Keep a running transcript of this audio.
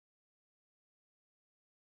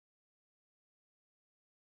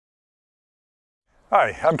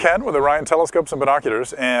Hi, I'm Ken with Orion Telescopes and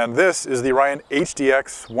Binoculars, and this is the Orion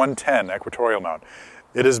HDX110 Equatorial mount.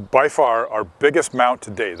 It is by far our biggest mount to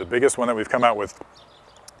date, the biggest one that we've come out with.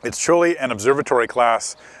 It's truly an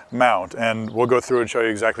observatory-class mount, and we'll go through and show you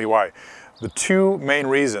exactly why. The two main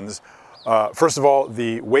reasons, first of all,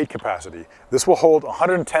 the weight capacity. This will hold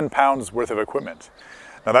 110 pounds worth of equipment.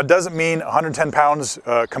 Now that doesn't mean 110 pounds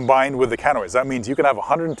combined with the counterweights. That means you can have a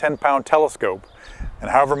 110-pound telescope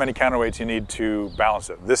and however many counterweights you need to balance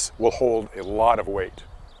it. This will hold a lot of weight.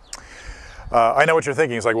 I know what you're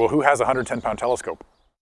thinking. It's like, well, who has a 110-pound telescope?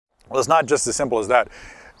 Well, it's not just as simple as that.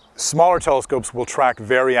 Smaller telescopes will track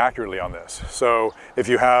very accurately on this. So if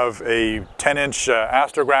you have a 10-inch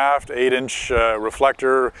astrograph, 8-inch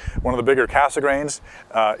reflector, one of the bigger Cassegrains,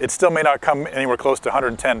 it still may not come anywhere close to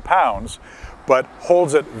 110 pounds, but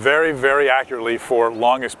holds it very, very accurately for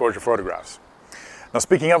long exposure photographs. Now,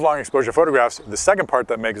 speaking of long exposure photographs, the second part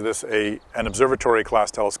that makes this an observatory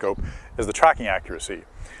class telescope is the tracking accuracy.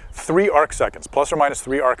 3 arc seconds, plus or minus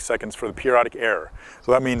 3 arc seconds for the periodic error.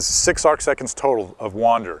 So that means 6 arc seconds total of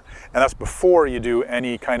wander. And that's before you do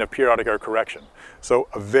any kind of periodic error correction. So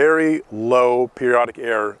a very low periodic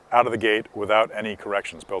error out of the gate without any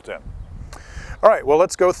corrections built in. All right, well,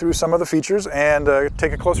 let's go through some of the features and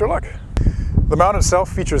take a closer look. The mount itself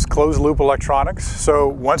features closed-loop electronics, so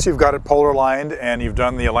once you've got it polar aligned and you've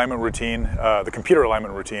done the alignment routine, the computer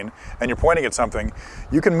alignment routine, and you're pointing at something,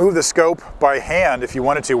 you can move the scope by hand if you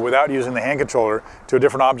wanted to without using the hand controller to a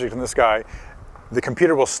different object in the sky. The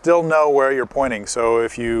computer will still know where you're pointing, so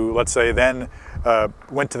if you, let's say, then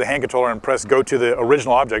went to the hand controller and pressed go to the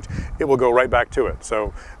original object, it will go right back to it.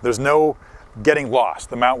 So there's no getting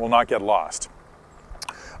lost. The mount will not get lost.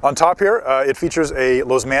 On top here, it features a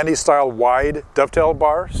Losmandy-style wide dovetail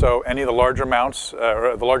bar, so any of the larger mounts,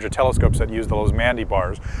 or the larger telescopes that use the Losmandy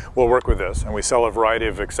bars will work with this, and we sell a variety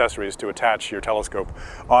of accessories to attach your telescope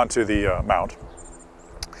onto the mount.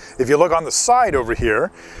 If you look on the side over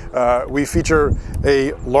here, we feature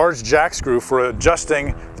a large jackscrew for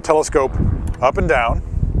adjusting the telescope up and down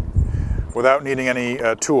without needing any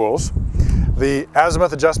tools. The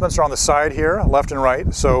azimuth adjustments are on the side here, left and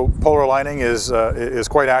right, so polar aligning is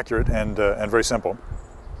quite accurate and very simple.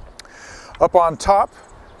 Up on top,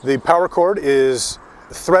 the power cord is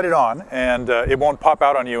threaded on, and it won't pop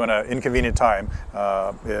out on you in an inconvenient time.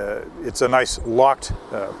 It's a nice locked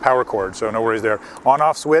power cord, so no worries there.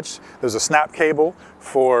 On-off switch, there's a snap cable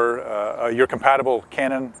for your compatible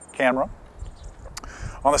Canon camera.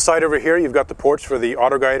 On the side over here, you've got the ports for the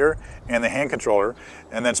autoguider and the hand controller.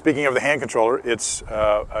 And then speaking of the hand controller, it's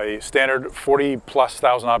a standard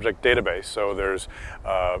 40,000+ object database. So there's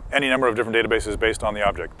any number of different databases based on the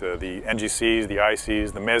object. The NGCs, the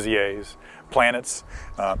ICs, the Messiers, planets.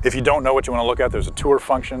 If you don't know what you want to look at, there's a tour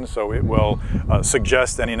function, so it will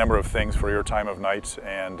suggest any number of things for your time of night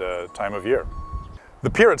and time of year. The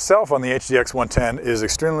Pier itself on the HDX110 is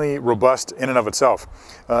extremely robust in and of itself.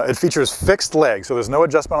 It features fixed legs, so there's no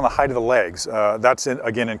adjustment on the height of the legs. That's,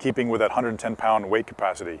 again, in keeping with that 110-pound weight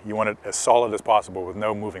capacity. You want it as solid as possible with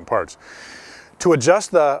no moving parts. To adjust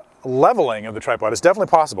the leveling of the tripod, it's definitely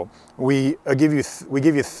possible. We give you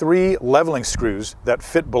 3 leveling screws that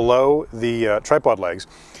fit below the tripod legs.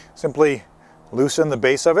 Simply loosen the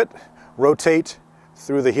base of it, rotate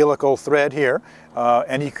through the helical thread here,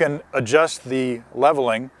 and you can adjust the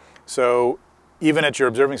leveling so even at your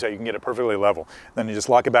observing site you can get it perfectly level. Then you just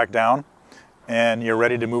lock it back down and you're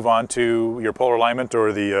ready to move on to your polar alignment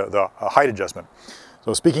or the height adjustment.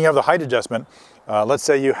 So speaking of the height adjustment, let's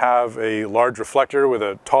say you have a large reflector with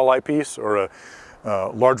a tall eyepiece or a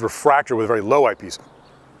large refractor with a very low eyepiece.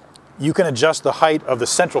 You can adjust the height of the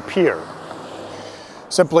central pier.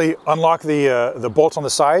 Simply unlock the bolts on the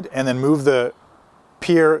side and then move the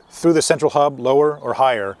pier through the central hub lower or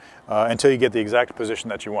higher until you get the exact position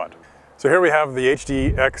that you want. So here we have the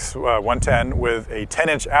HDX110 with a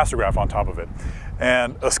 10-inch astrograph on top of it.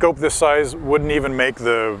 And a scope this size wouldn't even make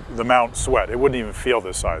the mount sweat. It wouldn't even feel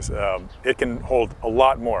this size. It can hold a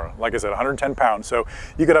lot more. Like I said, 110 pounds. So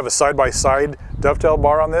you could have a side-by-side dovetail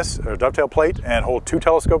bar on this, or dovetail plate, and hold 2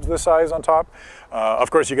 telescopes this size on top. Of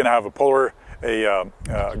course, you can have a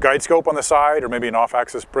guide scope on the side, or maybe an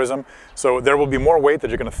off-axis prism. So there will be more weight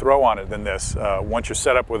that you're going to throw on it than this once you're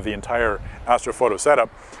set up with the entire astrophoto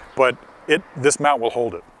setup, but this mount will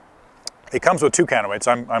hold it. It comes with 2 counterweights.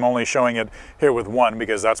 I'm only showing it here with 1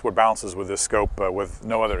 because that's what balances with this scope with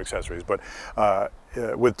no other accessories. But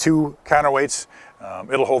with 2 counterweights,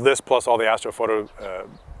 it'll hold this plus all the astrophoto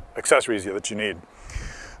accessories that you need.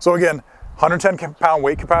 So again, 110-pound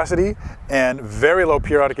weight capacity and very low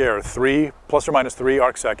periodic error, plus or minus 3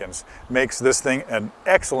 arc seconds, makes this thing an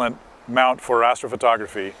excellent mount for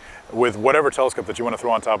astrophotography with whatever telescope that you want to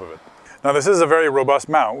throw on top of it. Now this is a very robust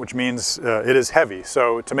mount, which means it is heavy.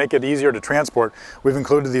 So to make it easier to transport, we've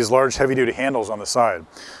included these large heavy-duty handles on the side.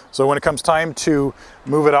 So when it comes time to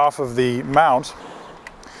move it off of the mount,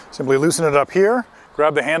 simply loosen it up here,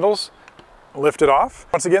 grab the handles, lift it off.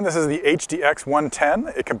 Once again, this is the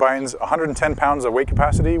HDX110. It combines 110 pounds of weight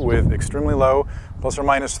capacity with extremely low, plus or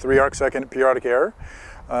minus 3 arcsecond periodic error.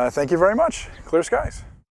 Thank you very much. Clear skies.